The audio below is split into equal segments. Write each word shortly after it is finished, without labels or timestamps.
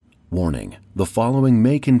Warning: the following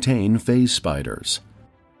may contain phase spiders.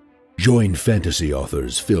 Join fantasy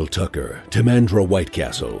authors Phil Tucker, Timandra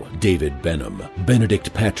Whitecastle, David Benham,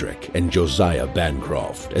 Benedict Patrick, and Josiah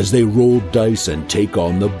Bancroft as they roll dice and take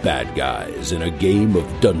on the bad guys in a game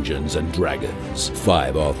of Dungeons and Dragons.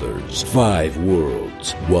 5 authors, 5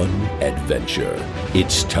 worlds, 1 adventure.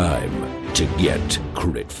 It's time to get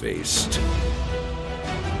crit-faced.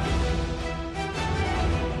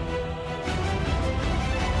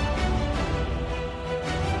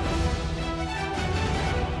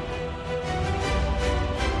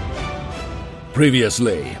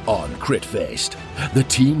 Previously on Crit-Faced, the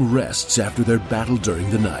team rests after their battle during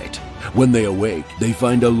the night. When they awake, they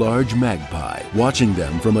find a large magpie watching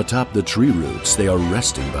them from atop the tree roots they are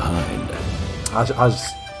resting behind. As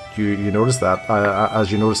you notice that,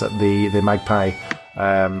 the magpie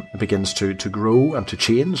begins to grow and to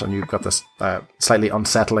change, and you've got this slightly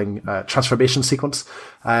unsettling transformation sequence.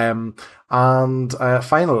 And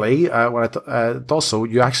finally, when it does so,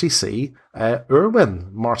 you actually see Erwin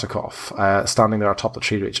Martikov standing there atop the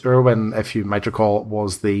tree reach. Erwin, if you might recall,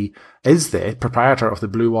 is the proprietor of the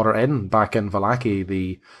Blue Water Inn back in Vallaki,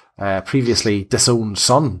 the previously disowned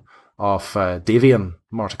son of Davian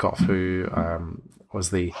Martikov, who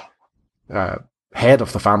was the head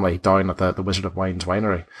of the family down at the Wizard of Wine's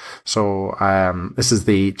winery. So this is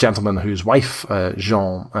the gentleman whose wife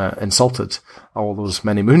Jean insulted all those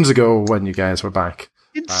many moons ago when you guys were back.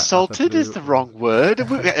 Insulted is the wrong word.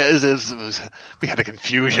 We had a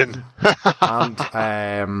confusion. and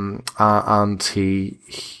he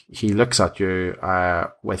looks at you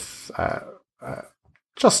with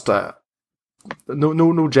just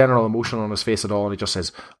no general emotion on his face at all, and he just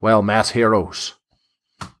says, "Well met, heroes.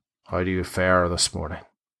 How do you fare this morning?"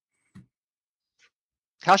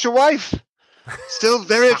 How's your wife? Still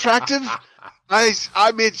very attractive?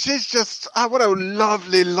 I mean, she's just, what a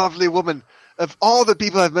lovely, lovely woman. Of all the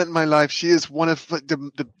people I've met in my life, she is one of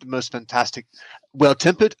the most fantastic,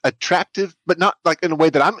 well-tempered, attractive, but not like in a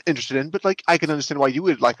way that I'm interested in, but like I can understand why you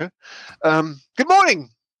would like her. Good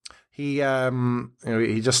morning. He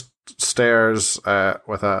he just stares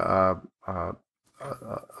with a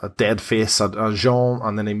dead face at Jean,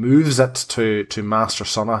 and then he moves it to Master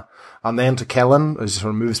Sunna, and then to Kellen, as he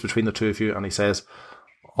sort of moves between the two of you, and he says,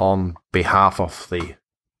 "On behalf of the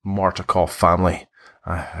Martikov family,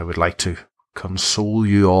 I would like to console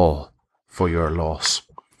you all for your loss.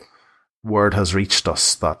 Word has reached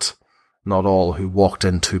us that not all who walked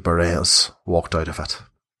into Berez walked out of it."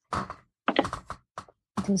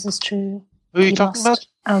 This is true. Who are you talking about?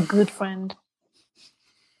 Our good friend.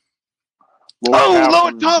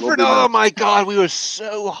 Lord Talford! Oh my God, we were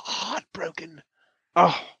so heartbroken.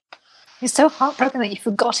 Oh, You're so heartbroken that you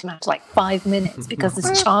forgot him after like 5 minutes because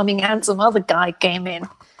this charming, handsome other guy came in.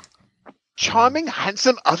 Charming,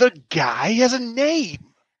 handsome other guy has a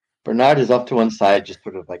name. Bernard is up to one side, just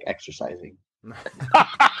sort of like exercising.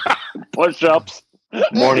 Push-ups.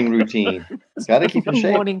 Morning routine. Gotta keep in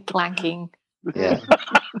shape. Morning planking. Yeah.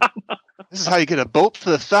 This is how you get a bolt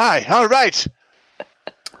for the thigh. All right.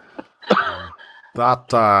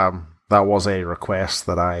 That was a request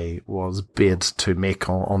that I was bid to make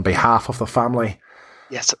on behalf of the family.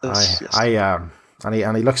 Yes, it is. And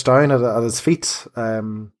he looks down at his feet.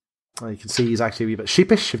 You can see he's actually a wee bit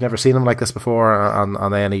sheepish. You've never seen him like this before.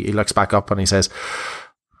 And then he looks back up and he says,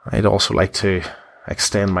 "I'd also like to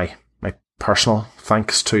extend my personal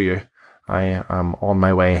thanks to you. I am on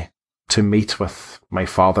my way to meet with my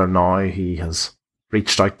father now. He has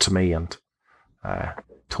reached out to me and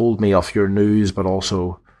told me of your news, but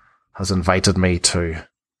also has invited me to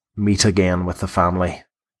meet again with the family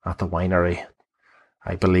at the winery.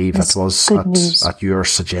 I believe it was at your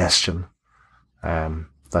suggestion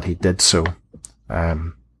that he did so.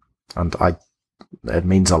 And it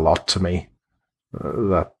means a lot to me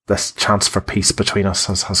that this chance for peace between us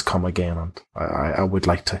has come again, and I would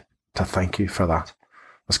like to thank you for that.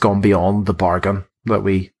 It's gone beyond the bargain that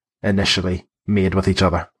we initially made with each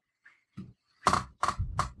other."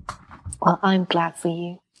 Well, I'm glad for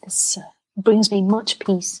you. This brings me much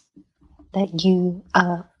peace that you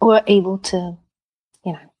were able to,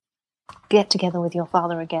 get together with your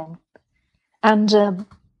father again. And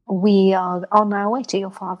we are on our way to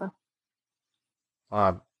your father.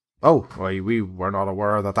 We were not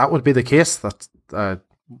aware that would be the case. That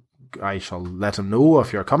I shall let him know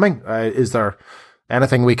if you're coming. Is there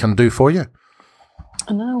anything we can do for you?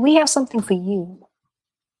 No, we have something for you.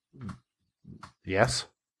 Yes.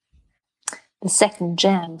 The second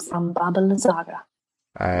gem from Baba Lazara.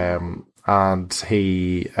 And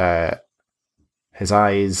he, his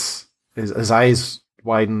eyes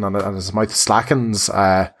widen and his mouth slackens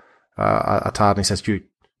a tad, and he says,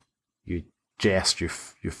 jest. You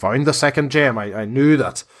found the second gem. I knew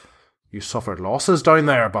that you suffered losses down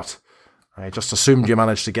there, but I just assumed you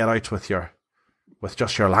managed to get out with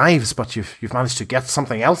just your lives. But you've managed to get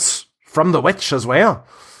something else from the witch as well.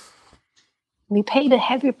 We paid a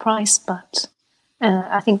heavy price, but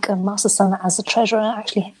I think Master Sun, as the treasurer,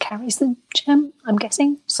 actually carries the gem, I'm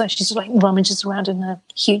guessing. So she just like rummages around in a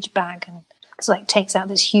huge bag and takes out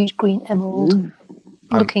this huge green emerald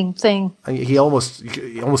looking thing. He almost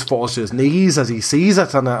falls to his knees as he sees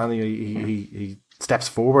it, and he steps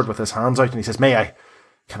forward with his hands out and he says, "May I?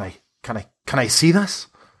 Can I see this?"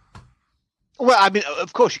 Well, I mean,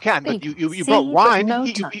 of course you can, but you brought wine. No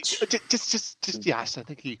Just yes, I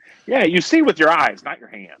think he. Yeah, you see with your eyes, not your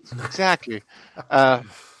hands. Exactly.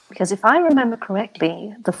 Because if I remember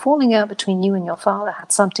correctly, the falling out between you and your father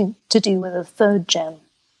had something to do with a third gem.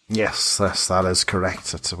 Yes, that is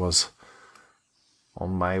correct. It was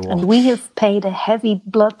on my watch. And we have paid a heavy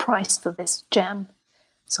blood price for this gem.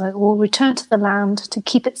 So it will return to the land to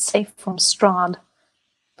keep it safe from Strahd.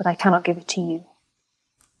 But I cannot give it to you.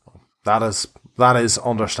 That is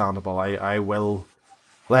understandable. I will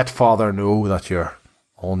let Father know that you're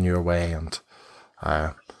on your way, and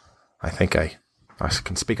I think I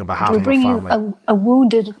can speak on behalf of your family. We'll bring you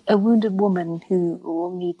a wounded woman who will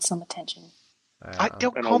need some attention.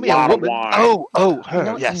 Don't call me a woman. Oh, her.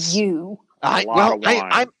 Not yes, you.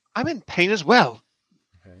 I'm in pain as well.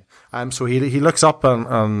 Okay. So he looks up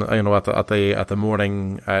and at the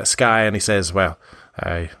morning sky, and he says, "Well,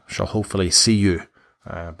 I shall hopefully see you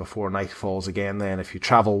before night falls again. Then, if you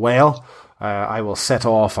travel well, I will set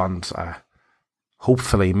off and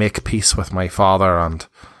hopefully make peace with my father, and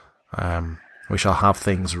we shall have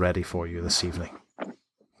things ready for you this evening."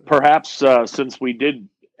 Perhaps since we did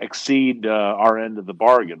exceed our end of the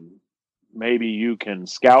bargain, maybe you can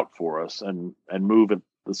scout for us and move at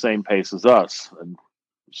the same pace as us and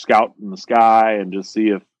scout in the sky and just see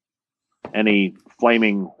if any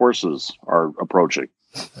flaming horses are approaching.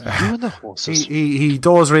 You and the horses. He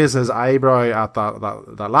does raise his eyebrow at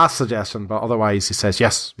that last suggestion, but otherwise he says,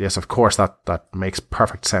 yes, of course, that makes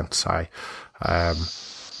perfect sense. I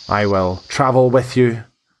will travel with you.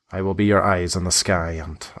 I will be your eyes in the sky,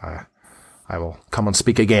 and I will come and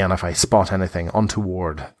speak again if I spot anything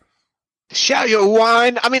untoward. Share your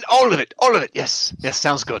wine. I mean, all of it. Yes,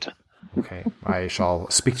 sounds good. Okay, I shall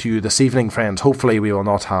speak to you this evening, friends. Hopefully we will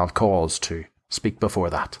not have cause to speak before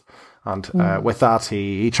that. And with that,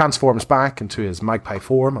 he transforms back into his magpie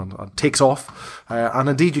form and takes off. And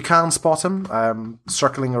indeed, you can spot him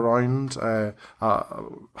circling around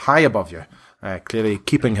high above you, clearly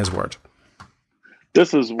keeping his word.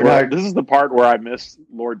 This is the part where I miss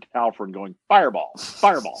Lord Talfrin going, fireball.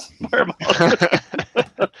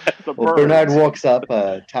 Well, Bernard walks up,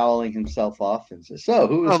 toweling himself off, and says, "So,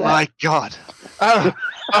 who is that?" Oh my God! I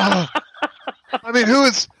mean, who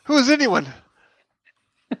is anyone?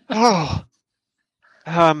 Oh,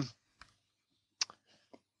 you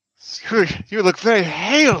look very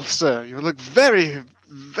hale, sir. You look very,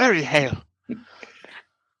 very hale.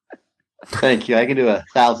 Thank you. I can do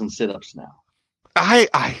 1,000 sit-ups now. I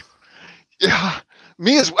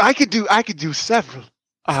could do several.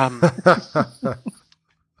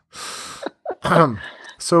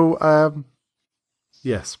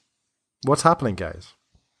 Yes. What's happening, guys?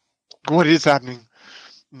 What is happening?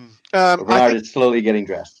 Bernard is slowly getting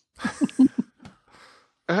dressed. So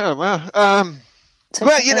well, we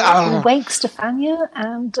wake Stefania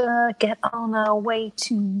and get on our way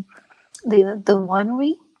to the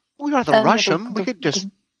winery. We don't have to rush them. We could just,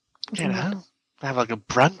 have like a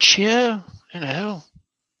brunch here.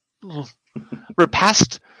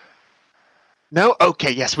 Repast. No,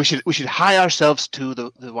 okay, yes, we should hie ourselves to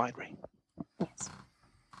the winery. Yes,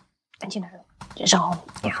 and Jean,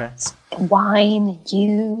 okay, wine, and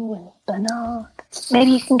you and Bernard.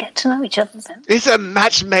 Maybe you can get to know each other then. It's a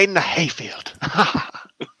match made in the hayfield.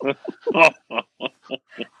 But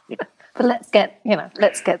let's get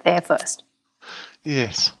there first.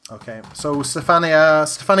 Yes. Okay. So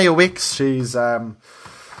Stefania wakes. She's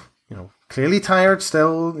clearly tired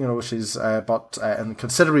still. She's but in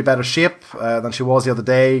considerably better shape than she was the other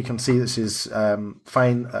day. You can see that she's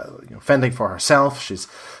fine, fending for herself. She's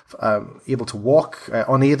able to walk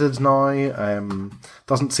unaided now.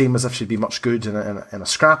 Doesn't seem as if she'd be much good in a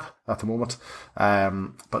scrap at the moment.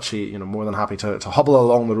 But she, more than happy to hobble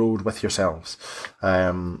along the road with yourselves.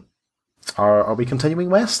 Are we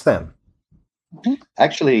continuing west then?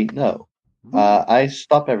 Actually, no. I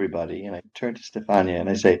stop everybody and I turn to Stefania and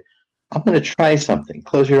I say, "I'm going to try something.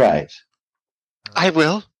 Close your eyes." I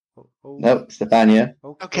will. No, Stefania.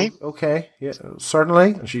 Okay. Okay. Yeah,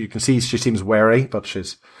 certainly. And you can see she seems wary, but she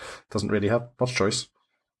doesn't really have much choice.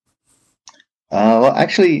 Well,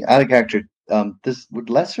 actually, out of character, would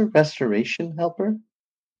lesser restoration help her?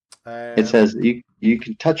 It says you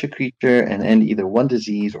can touch a creature and end either one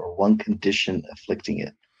disease or one condition afflicting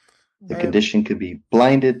it. The condition could be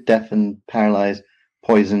blinded, deafened, paralyzed,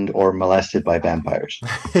 poisoned, or molested by vampires.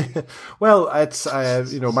 Well, it's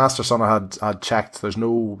Master Sonna had checked. There's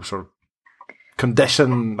no sort of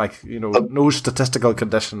condition, no statistical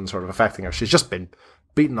condition sort of affecting her. She's just been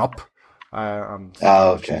beaten up.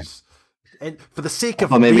 Okay. For the sake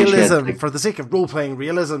of realism, for the sake of role-playing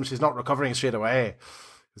realism, she's not recovering straight away.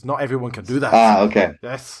 Because not everyone can do that. Okay.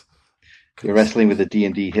 Yes. You're wrestling with the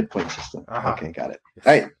D&D hit point system. Uh-huh. Okay, got it.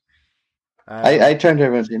 Yes. All right. I turned to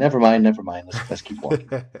everyone and said, never mind. Let's keep walking.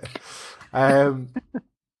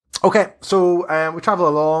 Okay, so we travel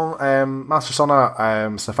along. Master Sonna,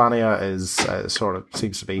 Stefania is sort of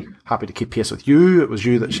seems to be happy to keep pace with you. It was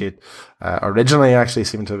you that she had originally actually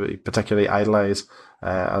seemed to be particularly idolize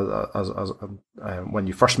as when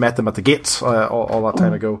you first met them at the gates all that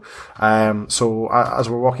time ago. So as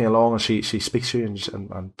we're walking along, and she speaks to you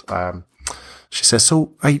and she says,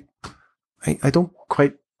 "So I don't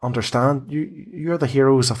quite understand. You're the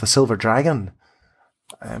heroes of the Silver Dragon."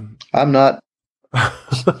 I'm not.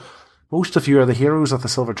 Most of you are the heroes of the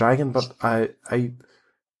Silver Dragon, but I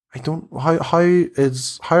don't. How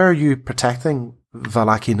are you protecting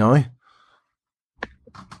Vallaki now?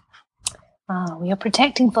 We are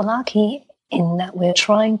protecting Vallaki in that we're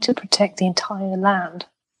trying to protect the entire land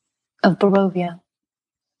of Barovia.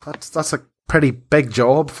 That's a pretty big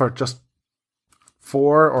job for just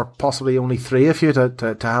 4 or possibly only 3 of you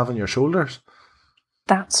to have on your shoulders.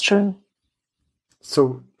 That's true.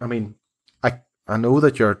 So, I mean, I know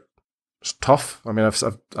that you're tough. I mean,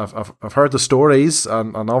 I've heard the stories,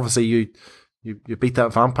 and obviously you beat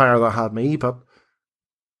that vampire that had me. But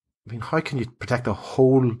I mean, how can you protect the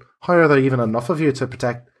whole? How are there even enough of you to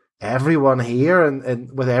protect everyone here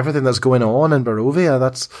and with everything that's going on in Barovia?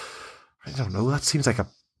 I don't know. That seems like a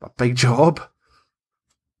big job.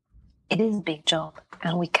 It is a big job,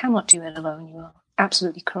 and we cannot do it alone. You are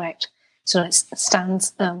absolutely correct. So it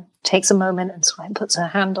stands, takes a moment, and so puts her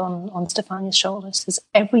hand on Stefania's shoulder. Says,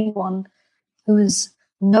 "Everyone who is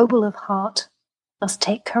noble of heart must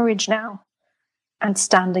take courage now and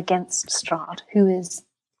stand against Strahd, who is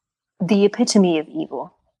the epitome of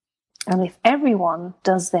evil. And if everyone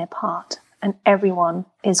does their part and everyone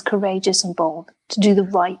is courageous and bold to do the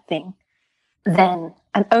right thing, then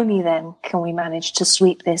and only then can we manage to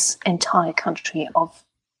sweep this entire country of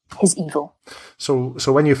his evil." So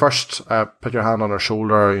when you first put your hand on her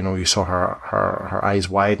shoulder, you saw her eyes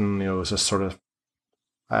widen. It was this sort of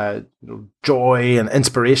joy and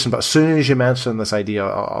inspiration. But as soon as you mentioned this idea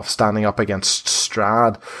of standing up against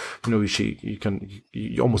Strahd,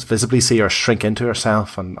 you almost visibly see her shrink into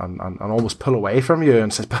herself and almost pull away from you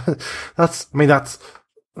and say, "That's you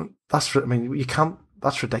can't.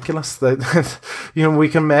 That's ridiculous. We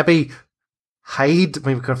can maybe." Hide. I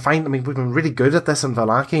mean, we can find. I mean, we've been really good at this in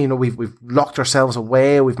Vallaki. We've locked ourselves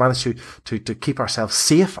away. We've managed to keep ourselves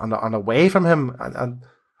safe and away from him, and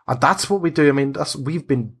that's what we do. I mean, we've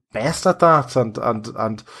been best at that. And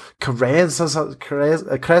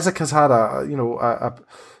Krezek has had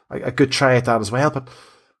a good try at that as well. But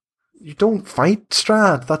you don't fight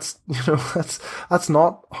Strahd. That's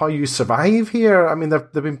not how you survive here. I mean,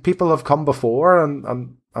 there've been people have come before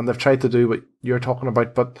and they've tried to do what you're talking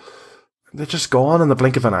about, but they're just gone in the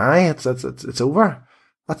blink of an eye. It's over.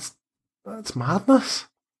 That's madness.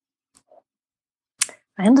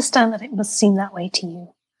 I understand that it must seem that way to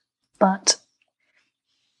you, but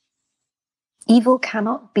evil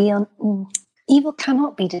cannot be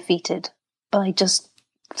defeated by just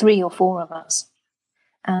 3 or 4 of us.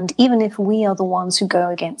 And even if we are the ones who go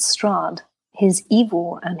against Strahd, his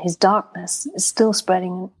evil and his darkness is still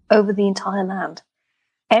spreading over the entire land.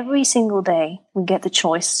 Every single day, we get the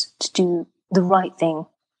choice to do the right thing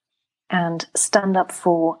and stand up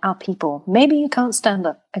for our people. Maybe you can't stand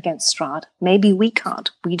up against Strahd. Maybe we can't.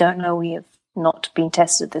 We don't know. We have not been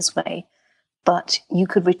tested this way. But you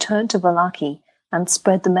could return to Vallaki and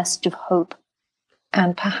spread the message of hope.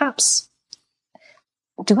 And perhaps,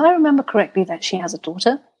 do I remember correctly that she has a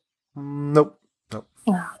daughter? Nope.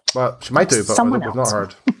 Well, she might do, but we've not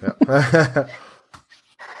heard. Yeah.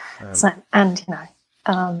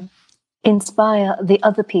 Inspire the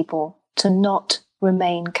other people to not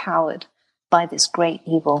remain coward by this great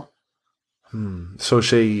evil. So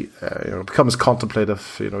she becomes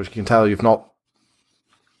contemplative. You can tell you've not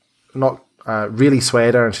really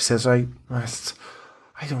swayed her, and she says, I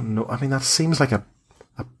don't know. I mean, that seems like a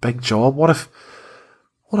big job. What if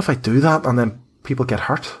I do that and then people get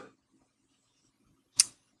hurt?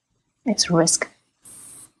 It's a risk.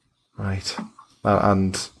 Right.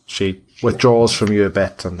 and she withdraws from you a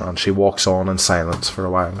bit, and she walks on in silence for a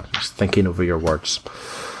while, just thinking over your words.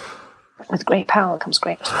 With great power comes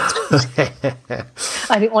great responsibility.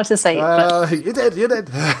 I didn't want to say it, but... You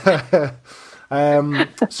did.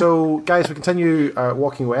 So, guys, we continue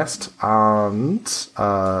walking west, and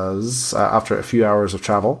as after a few hours of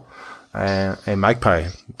travel, a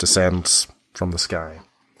magpie descends from the sky.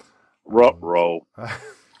 Ruh-roh.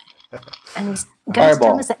 And he's going to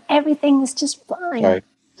tell us that everything is just fine. Sorry.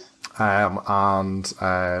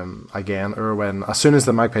 Again, Irwin, as soon as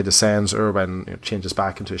the magpie descends, Irwin changes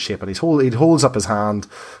back into his shape, and he holds up his hand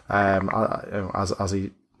as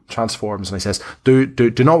he transforms, and he says, "Do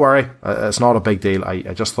not worry. It's not a big deal.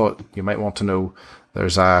 I just thought you might want to know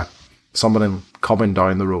there's someone coming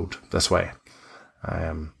down the road this way.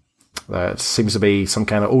 It seems to be some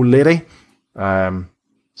kind of old lady. With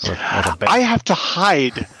a big... I have to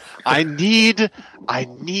hide. I need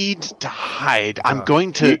to hide. I'm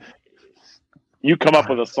going to. You come up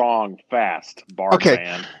with a song fast, Bard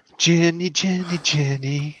man. Jenny. Shoot,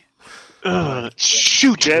 Jenny.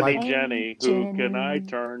 Who can I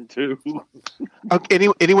turn to? Okay,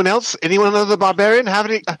 anyone else? Anyone other barbarian have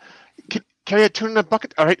any? Carry a tune in a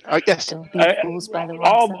bucket. All right. Yes. Don't be fools by the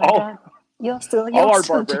rocks all our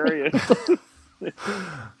barbarians.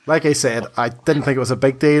 Like I said, I didn't think it was a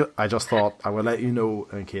big deal. I just thought I would let you know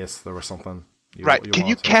in case there was something. Can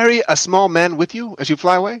you carry a small man with you as you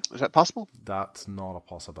fly away? Is that possible? That's not a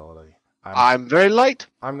possibility. I'm very light.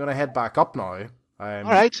 I'm going to head back up now. All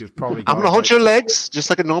right. I'm going to hold your legs just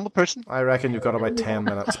like a normal person. I reckon you've got about 10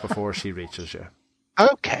 minutes before she reaches you.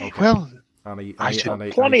 Okay. Well,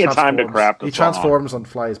 plenty of time to craft a song. He transforms and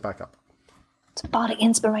flies back up. It's bardic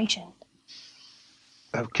inspiration.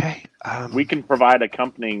 Okay. We can provide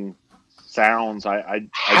accompanying sounds. I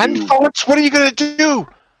hand do, farts? What are you going to do?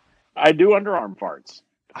 I do underarm farts.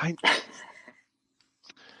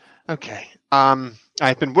 Okay.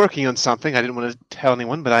 I've been working on something. I didn't want to tell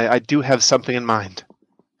anyone, but I do have something in mind.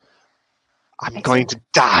 I'm going to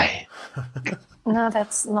die. No,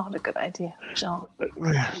 that's not a good idea, Jean.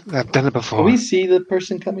 I've done it before. Can we see the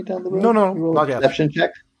person coming down the road? No, not yet. Perception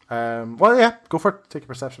check? Well, yeah, go for it. Take a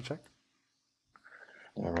perception check.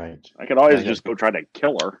 All right. I could always just go try to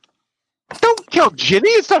kill her. Don't kill Ginny.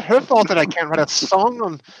 It's not her fault that I can't write a song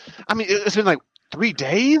on. I mean, it's been like 3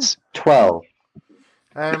 days. 12.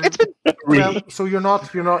 It's been 3. Well, so you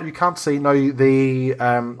can't see now.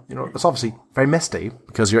 It's obviously very misty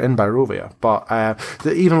because you're in Barovia. But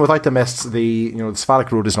even without the mists, the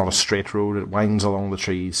Sphalic road is not a straight road. It winds along the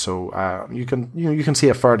trees, so you can see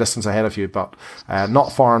a fair distance ahead of you, but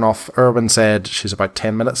not far enough. Irwin said she's about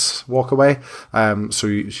 10 minutes walk away. So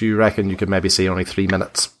you reckon you could maybe see only 3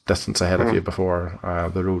 minutes distance ahead of you before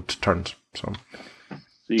the road turns. So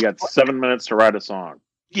you got 7 minutes to write a song.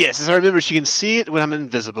 Yes, as I remember, she can see it when I'm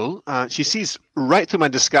invisible. She sees right through my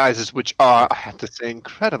disguises, which are, I have to say,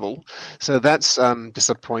 incredible. So that's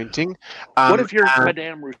disappointing. What if you're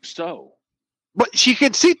Madame Rousseau? But she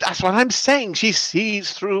can see. That's what I'm saying. She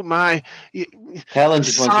sees through my. Helen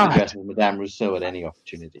just wants to dress with Madame Rousseau at any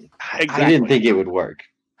opportunity. Exactly. I didn't think it would work.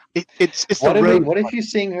 It's what the road. What if you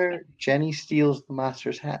sing her Jenny steals the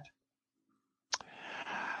master's hat?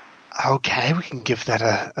 Okay, we can give that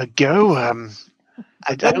a go.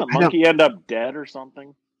 Doesn't the monkey end up dead or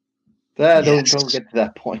something? Don't get to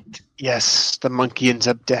that point. Yes, the monkey ends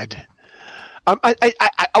up dead. I'm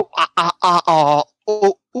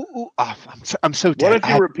so dead. What if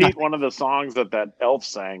you repeat one of the songs that elf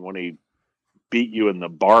sang when he beat you in the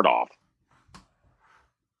Bard off?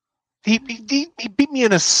 He beat me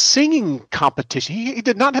in a singing competition. He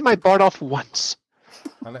did not have my Bard off once.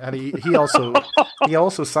 And he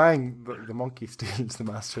also sang the monkey steals the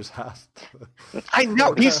master's hat. I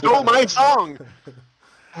know, he stole my song.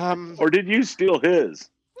 Or did you steal his?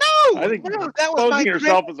 No, I think that was exposing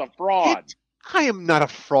yourself as a fraud. I am not a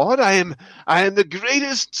fraud. I am the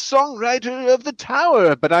greatest songwriter of the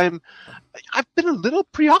tower. But I've been a little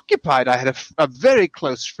preoccupied. I had a very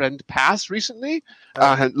close friend pass recently.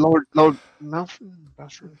 Lord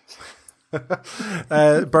Malfred.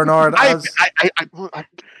 Bernard, Bernard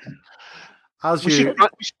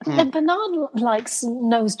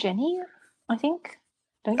knows Jenny, I think.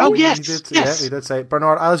 Don't you? Oh yes, he did say.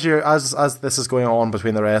 Bernard, as this is going on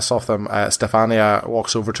between the rest of them, Stefania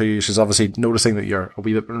walks over to you. She's obviously noticing that you're a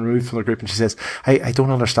wee bit removed from the group, and she says, "Hey, I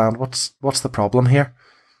don't understand. What's the problem here?"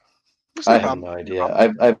 I have no idea.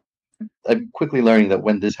 I'm quickly learning that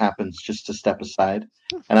when this happens, just to step aside,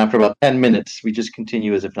 and after about 10 minutes, we just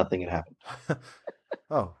continue as if nothing had happened.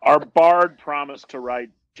 Oh, our bard promised to write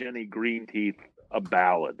Jenny Greenteeth a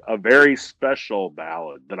ballad, a very special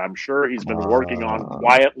ballad that I'm sure he's been working on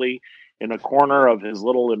quietly in a corner of his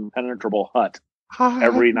little impenetrable hut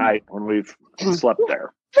every night when we've slept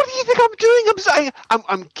there. What do you think I'm doing?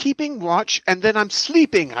 I'm keeping watch, and then I'm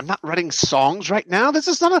sleeping. I'm not writing songs right now. This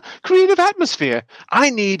is not a creative atmosphere.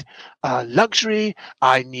 I need luxury.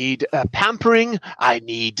 I need pampering. I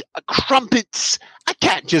need crumpets. I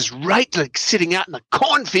can't just write like sitting out in a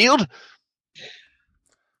cornfield.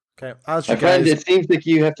 Okay, my friend, it seems like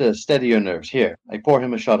you have to steady your nerves. Here, I pour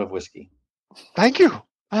him a shot of whiskey. Thank you.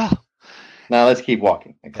 Now let's keep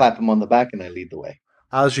walking. I clap him on the back and I lead the way.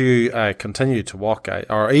 As you continue to walk,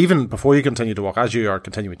 or even before you continue to walk, as you are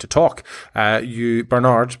continuing to talk, you,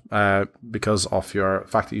 Bernard, because of your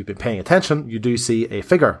fact that you've been paying attention, you do see a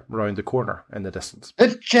figure around the corner in the distance.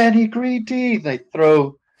 It's Jenny Green Teeth! I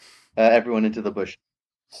throw everyone into the bush.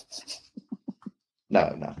 No.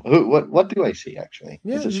 What do I see, actually?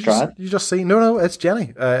 Yeah, is it Strahd? You just see... No, it's Jenny.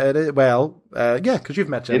 Because you've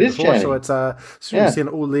met Jenny before. Jenny. So it's you see an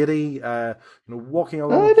old lady walking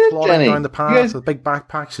along, plodding Jenny. down the path with a big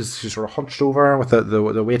backpack. She's sort of hunched over with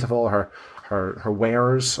the weight of all her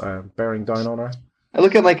wares bearing down on her. I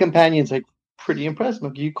look at my companions like, pretty impressed.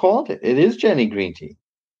 Look, you called it. It is Jenny Green Tea.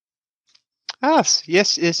 Yes.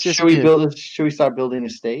 Should we start building a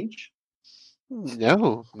stage?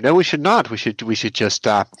 No, we should not. We should just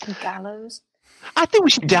Gallows. I think we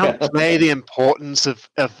should downplay the importance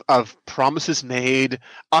of promises made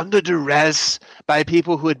under duress by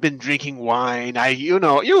people who had been drinking wine.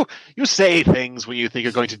 You say things when you think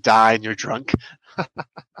you're going to die and you're drunk.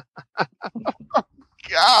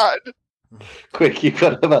 God. Quick, you've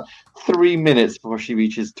got about 3 minutes before she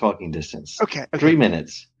reaches talking distance. Okay. 3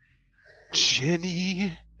 minutes.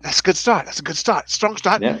 Jenny. That's a good start. Strong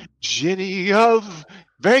start. Yeah. Jenny of...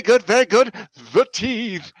 Very good. The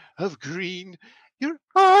teeth of green. Your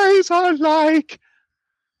eyes are like...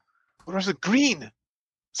 What was it? Green.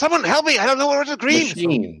 Someone help me. I don't know what was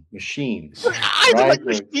green. Machine. Your eyes are like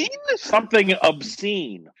machine? Something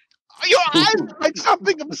obscene. Your eyes are like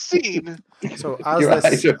something obscene. So Your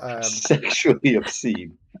eyes are sexually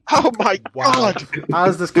obscene. Oh my God.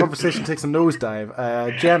 As this conversation takes a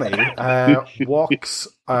nosedive, Jenny walks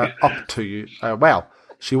up to you.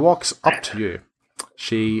 She walks up to you.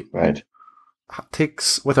 She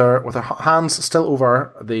takes, with her hands still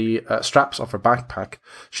over the straps of her backpack,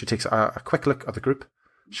 she takes a quick look at the group.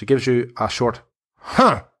 She gives you a short,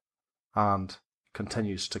 huh, and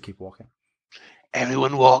continues to keep walking.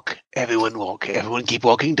 Everyone walk. Everyone keep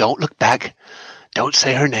walking. Don't look back. Don't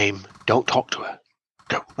say her name. Don't talk to her.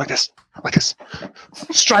 Go, like this.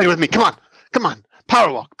 Stride with me. Come on.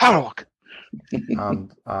 Power walk.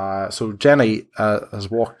 And so Jenny has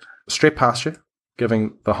walked straight past you,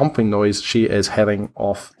 giving the humping noise. She is heading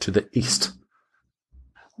off to the east.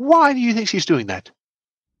 Why do you think she's doing that?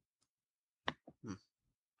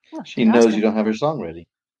 She knows you don't have her song ready.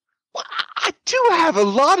 Well, I do have a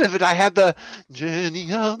lot of it. I had the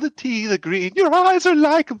Jenny of the tea, the green. Your eyes are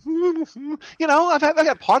like, I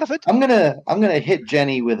got part of it. I'm gonna hit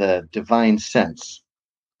Jenny with a divine sense.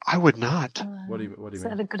 I would not. What do you mean? Is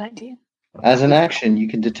that a good idea? As an action, you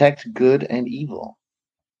can detect good and evil.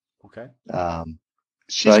 Okay.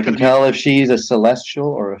 So I can tell if she's a celestial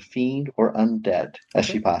or a fiend or undead as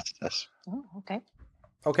she passes us. Oh, okay.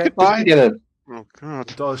 Okay. I get a... Oh God!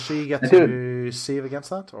 Does she get to save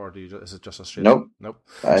against that, or is it just a straight? Nope.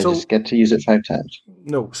 I So- just get to use it 5 times.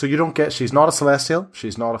 No. So you don't get. She's not a celestial.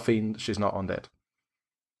 She's not a fiend. She's not undead.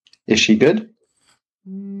 Is she good?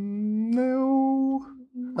 No.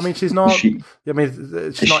 I mean, she's not. Is she, I mean,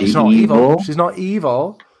 she's is not. she She's not evil. evil? She's not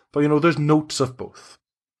evil. But there's notes of both.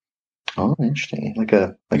 oh, interesting. Like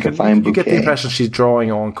a fine You bouquet. get the impression she's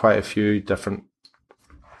drawing on quite a few different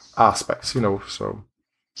aspects. So.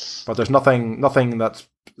 But there's nothing that's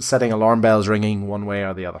setting alarm bells ringing one way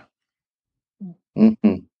or the other.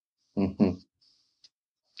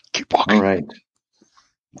 Keep walking. All right.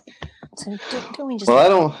 So don't we just Well, I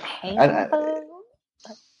don't... pay I- her?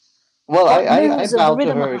 Well, I moves of bow the to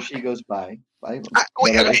rhythm her arc? as she goes by. Wait.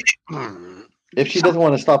 If she doesn't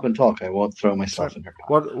want to stop and talk, I won't throw myself in her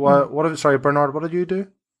path. Sorry, Bernard, what did you do?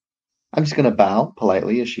 I'm just going to bow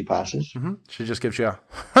politely as she passes. Mm-hmm. She just gives you a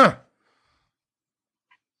huh.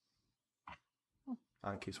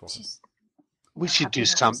 And keeps walking. She's- We should do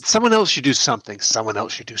something. Someone else should do something.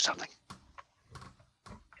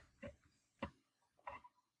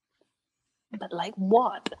 But like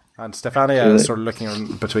what? And Stefania is sort of looking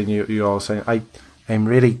in between you all saying, I'm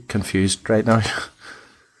really confused right now.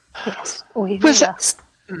 Yes. We Was it- just.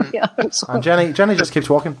 Yeah. And Jenny just keeps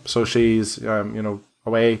walking. So she's,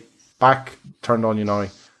 away, back, turned on you now,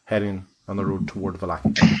 heading on the road toward Valak.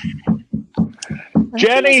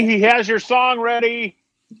 Jenny, he has your song ready.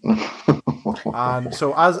 Oh And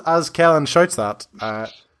so as Kellen shouts that,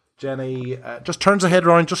 Jenny just turns her head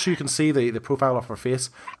around just so you can see the profile of her face,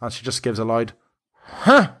 and she just gives a loud,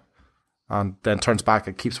 huh, and then turns back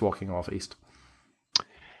and keeps walking off east.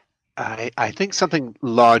 I think something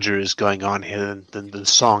larger is going on here than the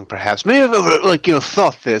song, perhaps. Maybe I've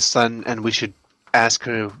thought this, and we should ask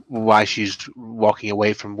her why she's walking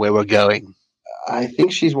away from where we're going. I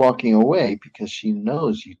think she's walking away because she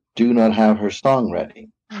knows you do not have her song ready.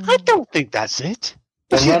 I don't think that's it.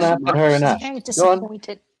 Then run after her and ask. Very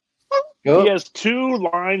disappointed. Go. He has 2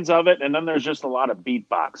 lines of it, and then there's just a lot of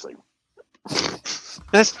beatboxing.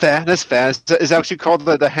 That's fair. Is that what you call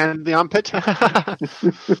the hand in the armpit?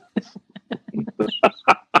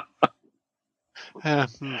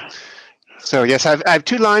 So yes, I have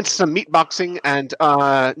 2 lines, some meat boxing, and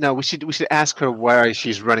no, we should ask her where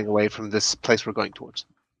she's running away from this place we're going towards.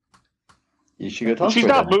 You should go talk to her. She's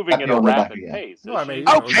not then. moving Tap at you a on the back rapid again. pace. No, I mean,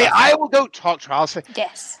 Okay, I will go talk to her. I'll say,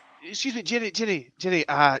 Yes. excuse me, Jenny,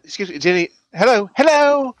 excuse me, Jenny,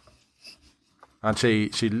 hello. And she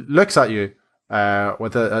looks at you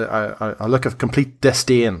with a look of complete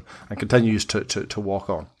disdain and continues to walk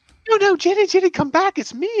on. No, Jenny, come back.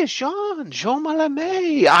 It's me, Jean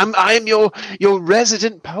Mallarmé. I'm your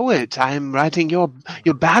resident poet. I'm writing your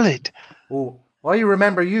ballad. Oh, I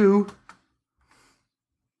remember you.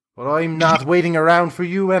 But I'm not waiting around for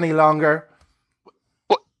you any longer.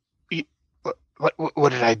 What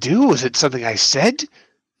did I do? Was it something I said?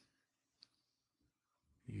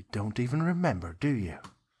 You don't even remember, do you?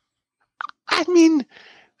 I mean,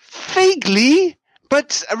 vaguely,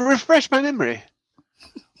 but refresh my memory.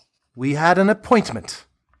 We had an appointment.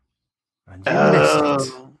 And you missed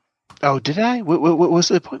it. Oh, did I? What was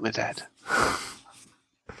the appointment at?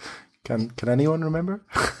 Can anyone remember?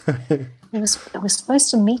 It was supposed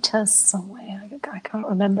to meet us somewhere. I can't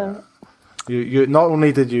remember. You not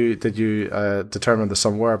only did you determine the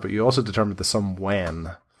somewhere, but you also determined the some when.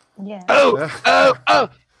 Yeah. Oh,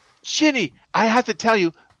 Shinny, I have to tell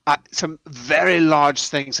you, some very large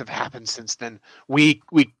things have happened since then. We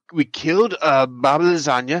killed Baba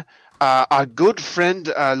Lasagna. Our good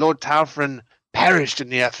friend Lord Talfrin perished in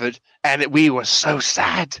the effort, and we were so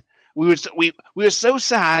sad. We were so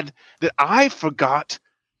sad that I forgot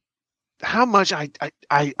how much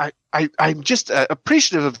I'm just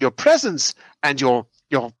appreciative of your presence and your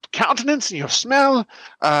countenance and your smell,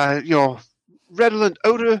 your redolent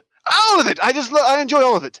odor, all of it. I enjoy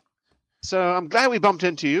all of it. So I'm glad we bumped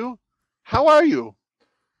into you. How are you?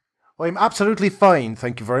 I'm absolutely fine,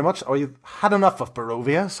 thank you very much. I've had enough of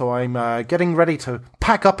Barovia, so I'm getting ready to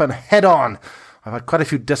pack up and head on. I've had quite a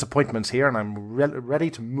few disappointments here, and I'm ready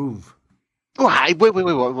to move. Wait.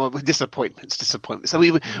 Disappointments. So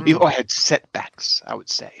we've all had setbacks, I would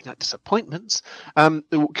say, not disappointments. Can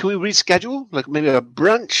we reschedule? Like maybe a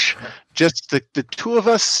brunch? Just the 2 of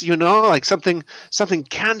us, like something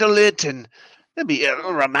candlelit and maybe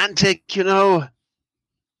romantic,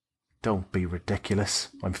 Don't be ridiculous.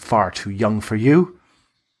 I'm far too young for you.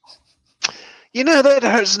 That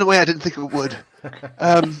hurts in a way I didn't think it would.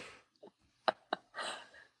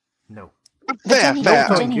 No. Fair.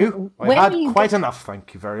 Thank you. I had quite enough,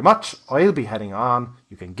 thank you very much. I'll be heading on.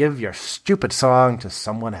 You can give your stupid song to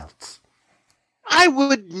someone else. I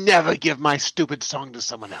would never give my stupid song to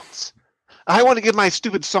someone else. I want to give my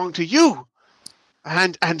stupid song to you.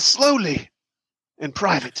 And slowly. In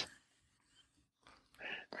private.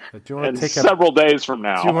 Do you want to take several days from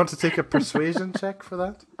now. Do you want to take a persuasion check for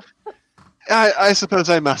that? I suppose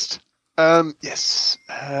I must. Yes.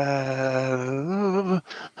 And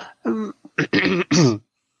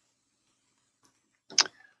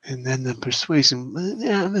then the persuasion.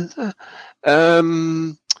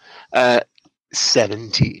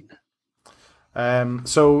 17.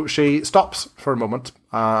 So she stops for a moment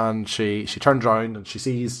and she turns around and she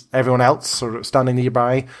sees everyone else sort of standing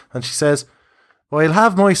nearby and she says, well, I'll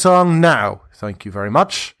have my song now, thank you very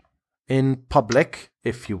much. In public,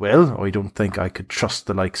 if you will. I don't think I could trust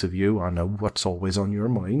the likes of you. I know what's always on your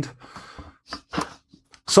mind.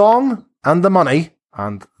 Song and the money,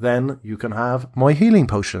 and then you can have my healing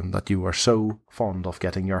potion that you are so fond of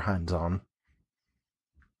getting your hands on.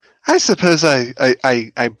 I suppose I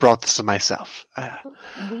brought this to myself.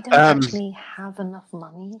 We don't actually have enough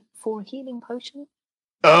money for a healing potion.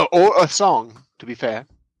 Or a song, to be fair.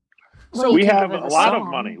 So we have a lot of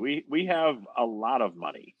money. We have a lot of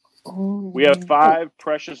money. We have 5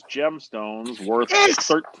 precious gemstones worth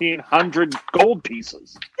 1,300 gold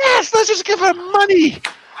pieces. Yes, let's just give her money.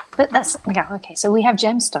 But that's okay. So we have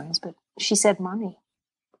gemstones, but she said money.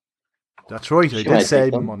 That's right. I did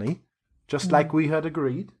say money, just like we had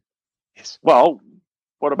agreed. Yes. Well,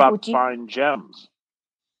 what about fine gems?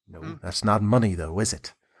 No, that's not money, though, is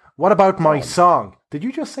it? What about my song? Did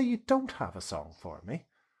you just say you don't have a song for me?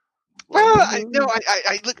 Well,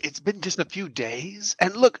 I look. It's been just a few days,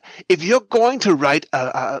 and look, if you're going to write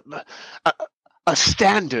a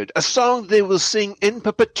standard, a song they will sing in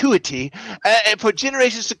perpetuity for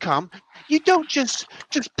generations to come, you don't just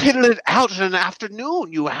piddle it out in an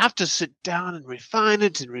afternoon. You have to sit down and refine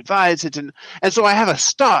it and revise it, and so I have a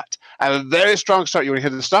start. I have a very strong start. You want to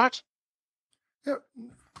hear the start? Yeah.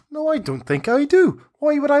 No, I don't think I do.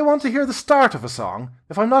 Why would I want to hear the start of a song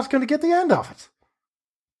if I'm not going to get the end of it?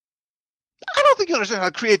 I don't think you understand how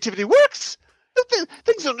creativity works.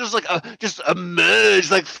 Things don't just emerge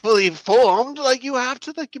like fully formed. Like you have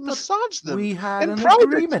to you massage them. We had an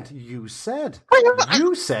agreement. You said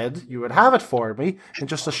you would have it for me in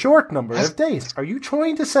just a short number of days. Are you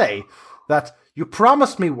trying to say that you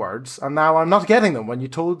promised me words and now I'm not getting them when you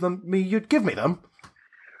told me you'd give me them?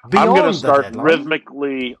 I'm going to start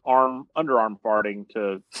rhythmically underarm farting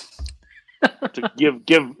to give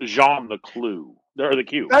Jean the clue. Or the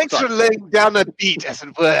cue. Thanks for laying down the beat, as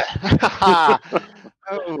it were.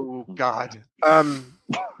 Oh God.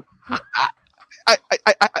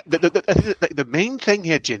 The main thing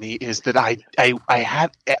here, Ginny, is that I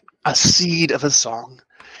have a seed of a song,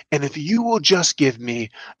 and if you will just give me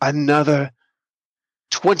another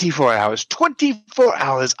 24 hours,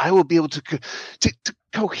 I will be able to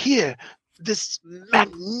cohere this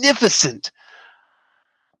magnificent,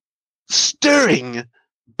 stirring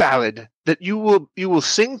ballad that you will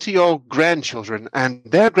sing to your grandchildren, and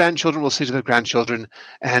their grandchildren will sing to their grandchildren,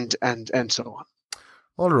 and so on.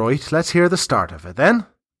 All right, let's hear the start of it then.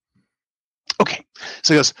 Okay,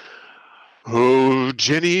 so he goes, "Oh,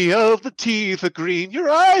 Jenny of the teeth are green, your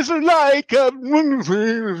eyes are like a..."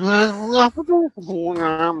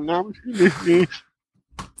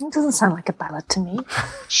 It doesn't sound like a ballad to me.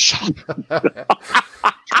 Shut up.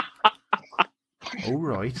 All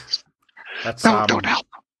right. That's, don't help.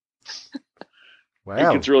 Well, I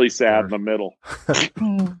think it's really sad in the middle. Guys,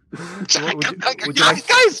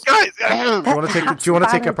 do you want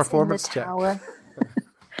to take a performance check? A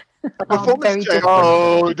performance check.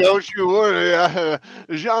 Oh, don't you worry.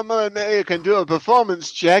 Jean-Monnet can do a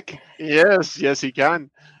performance check. Yes, he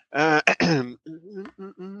can.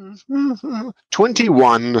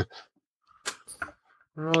 21.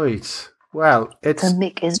 Right. Well, the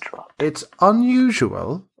mic is dropped. It's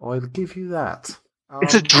unusual. I'll give you that.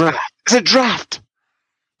 It's a draft.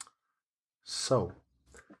 So,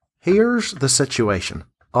 here's the situation.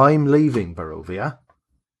 I'm leaving Barovia.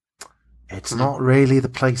 It's not really the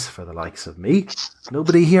place for the likes of me.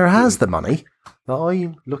 Nobody here has the money that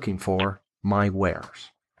I'm looking for my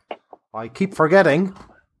wares. I keep forgetting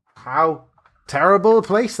how terrible a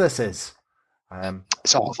place this is.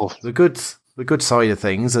 It's awful. The good side of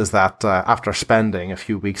things is that after spending a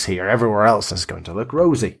few weeks here, everywhere else is going to look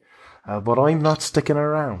rosy. But I'm not sticking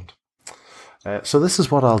around. So this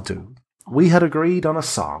is what I'll do. We had agreed on a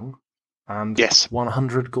song and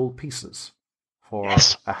 100 gold pieces for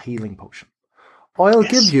a healing potion. I'll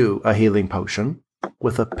give you a healing potion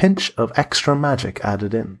with a pinch of extra magic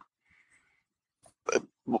added in.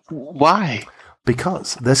 Why?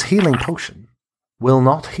 Because this healing potion will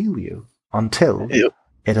not heal you until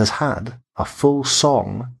it has had a full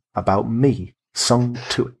song about me sung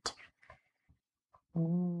to it.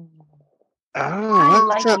 I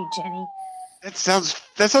like you, Jenny. That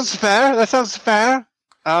sounds fair.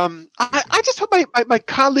 I just hope my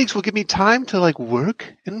colleagues will give me time to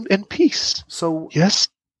work in peace. So yes.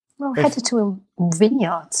 Well, headed to a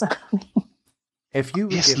vineyard. So. If you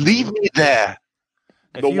leave me there.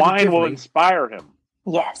 The wine will inspire him.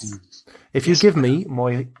 Yes. If you give me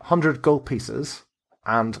my 100 gold pieces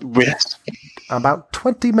and about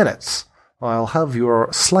 20 minutes, I'll have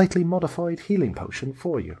your slightly modified healing potion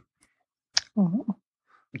for you. Mm-hmm.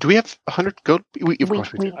 Do we have 100 gold? Of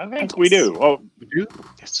course we do. I think we do. Oh, we do.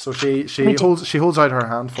 Yes. So she holds out her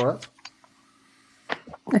hand for it.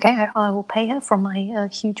 Okay, I will pay her from my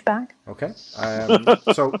huge bag. Okay.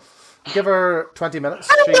 So give her 20 minutes.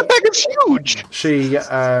 That bag is huge. She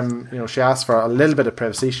she asks for a little bit of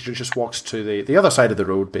privacy. She just walks to the other side of the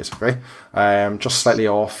road, basically, just slightly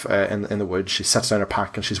off in the woods. She sets down her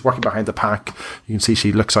pack and she's working behind the pack. You can see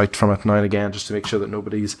she looks out from it now and again just to make sure that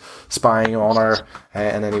nobody's spying on her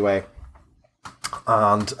in any way.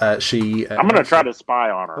 And she... I'm going to try to spy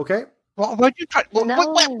on her. Okay. Well, why'd you try? Well, No.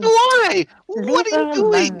 Why? What are you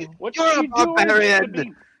doing? You're a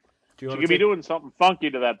barbarian. She could be doing something funky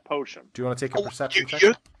to that potion. Do you want to take a perception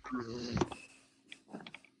check?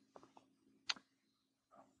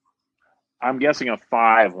 I'm guessing a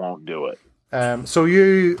 5 won't do it. So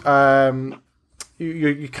you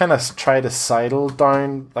you kind of try to sidle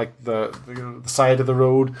down like the side of the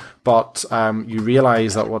road, but you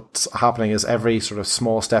realise that what's happening is every sort of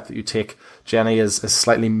small step that you take, Jenny is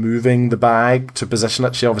slightly moving the bag to position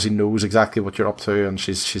it. She obviously knows exactly what you're up to, and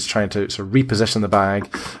she's trying to sort of reposition the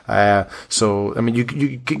bag. So I mean, you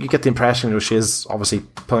get the impression, she is obviously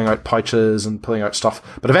pulling out pouches and pulling out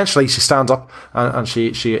stuff, but eventually she stands up and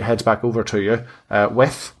she heads back over to you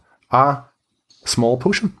with a small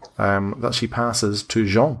potion that she passes to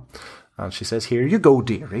Jean, and she says, "Here you go,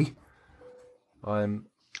 dearie." I'm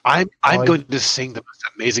going to sing the most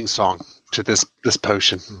amazing song to this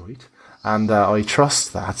potion. Right, and I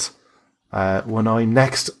trust that when I'm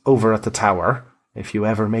next over at the tower, if you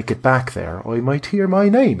ever make it back there, I might hear my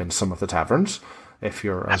name in some of the taverns, if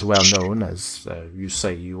you're as well known as you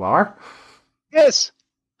say you are. Yes,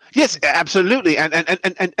 absolutely. And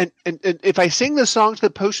if I sing the song to the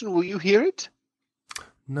potion, will you hear it?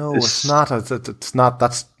 No, it's not. It's not.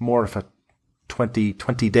 That's more of a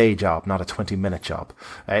 20-day job, not a 20-minute job.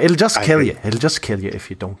 It'll just kill you. It'll just kill you if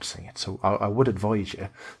you don't sing it. So I would advise you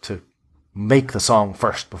to make the song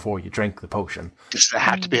first before you drink the potion. Does it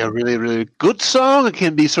have to be a really, really good song? It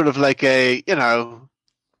can be sort of like a, Well,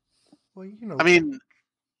 I mean,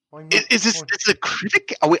 is this? It's a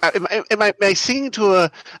critic? Am I singing to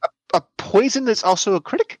a poison that's also a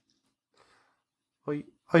critic?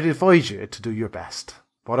 I'd advise you to do your best.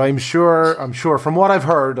 But I'm sure from what I've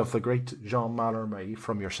heard of the great Jean Mallarmé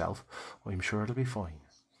from yourself, I'm sure it'll be fine.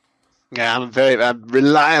 Yeah, I'm a very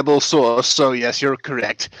reliable source, so yes, you're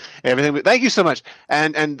correct. Everything. Thank you so much,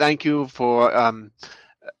 and thank you for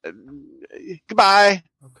goodbye.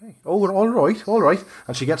 Okay. Oh, all right.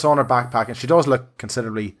 And she gets on her backpack, and she does look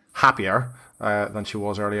considerably happier than she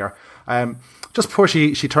was earlier. Just before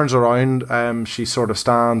she turns around, she sort of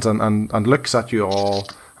stands and looks at you all,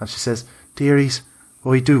 and she says, "Dearies,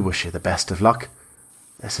 I do wish you the best of luck.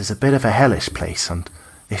 This is a bit of a hellish place, and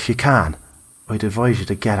if you can, I'd advise you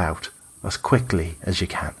to get out as quickly as you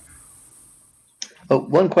can." Oh,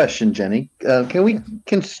 one question, Jenny.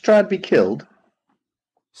 Can Strad be killed?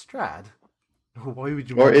 Strad? Why would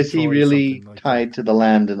you? Or is he really tied to the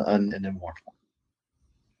land and immortal?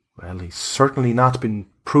 Well, he's certainly not been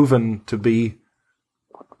proven to be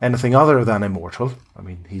anything other than immortal. I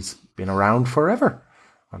mean, he's been around forever,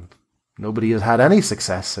 and nobody has had any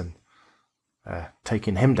success in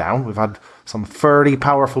taking him down. We've had some fairly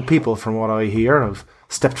powerful people, from what I hear, have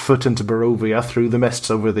stepped foot into Barovia through the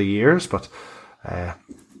mists over the years, but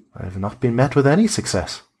I've not been met with any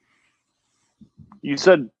success. You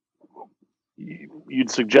said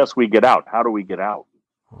you'd suggest we get out. How do we get out?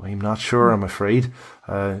 I'm not sure, I'm afraid.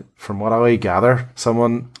 From what I gather,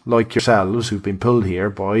 someone like yourselves who've been pulled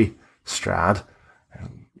here by Strad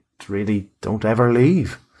really don't ever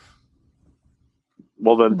leave.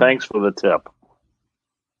 Well, then, thanks for the tip.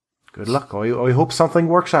 Good luck. I hope something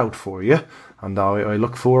works out for you, and I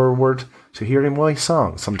look forward to hearing my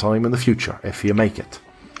song sometime in the future, if you make it.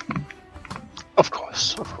 Of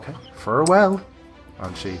course. Okay. Farewell.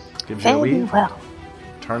 And she gives you a wave,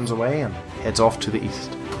 turns away, and heads off to the east.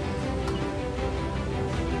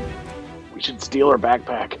 We should steal her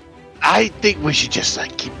backpack. I think we should just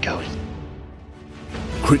keep going.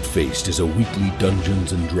 Crit Faced is a weekly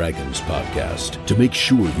Dungeons & Dragons podcast. To make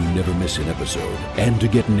sure you never miss an episode, and to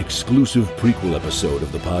get an exclusive prequel episode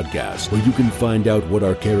of the podcast, where you can find out what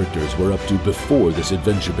our characters were up to before this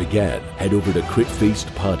adventure began, head over to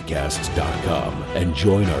critfacedpodcasts.com and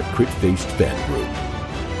join our Crit Faced fan group.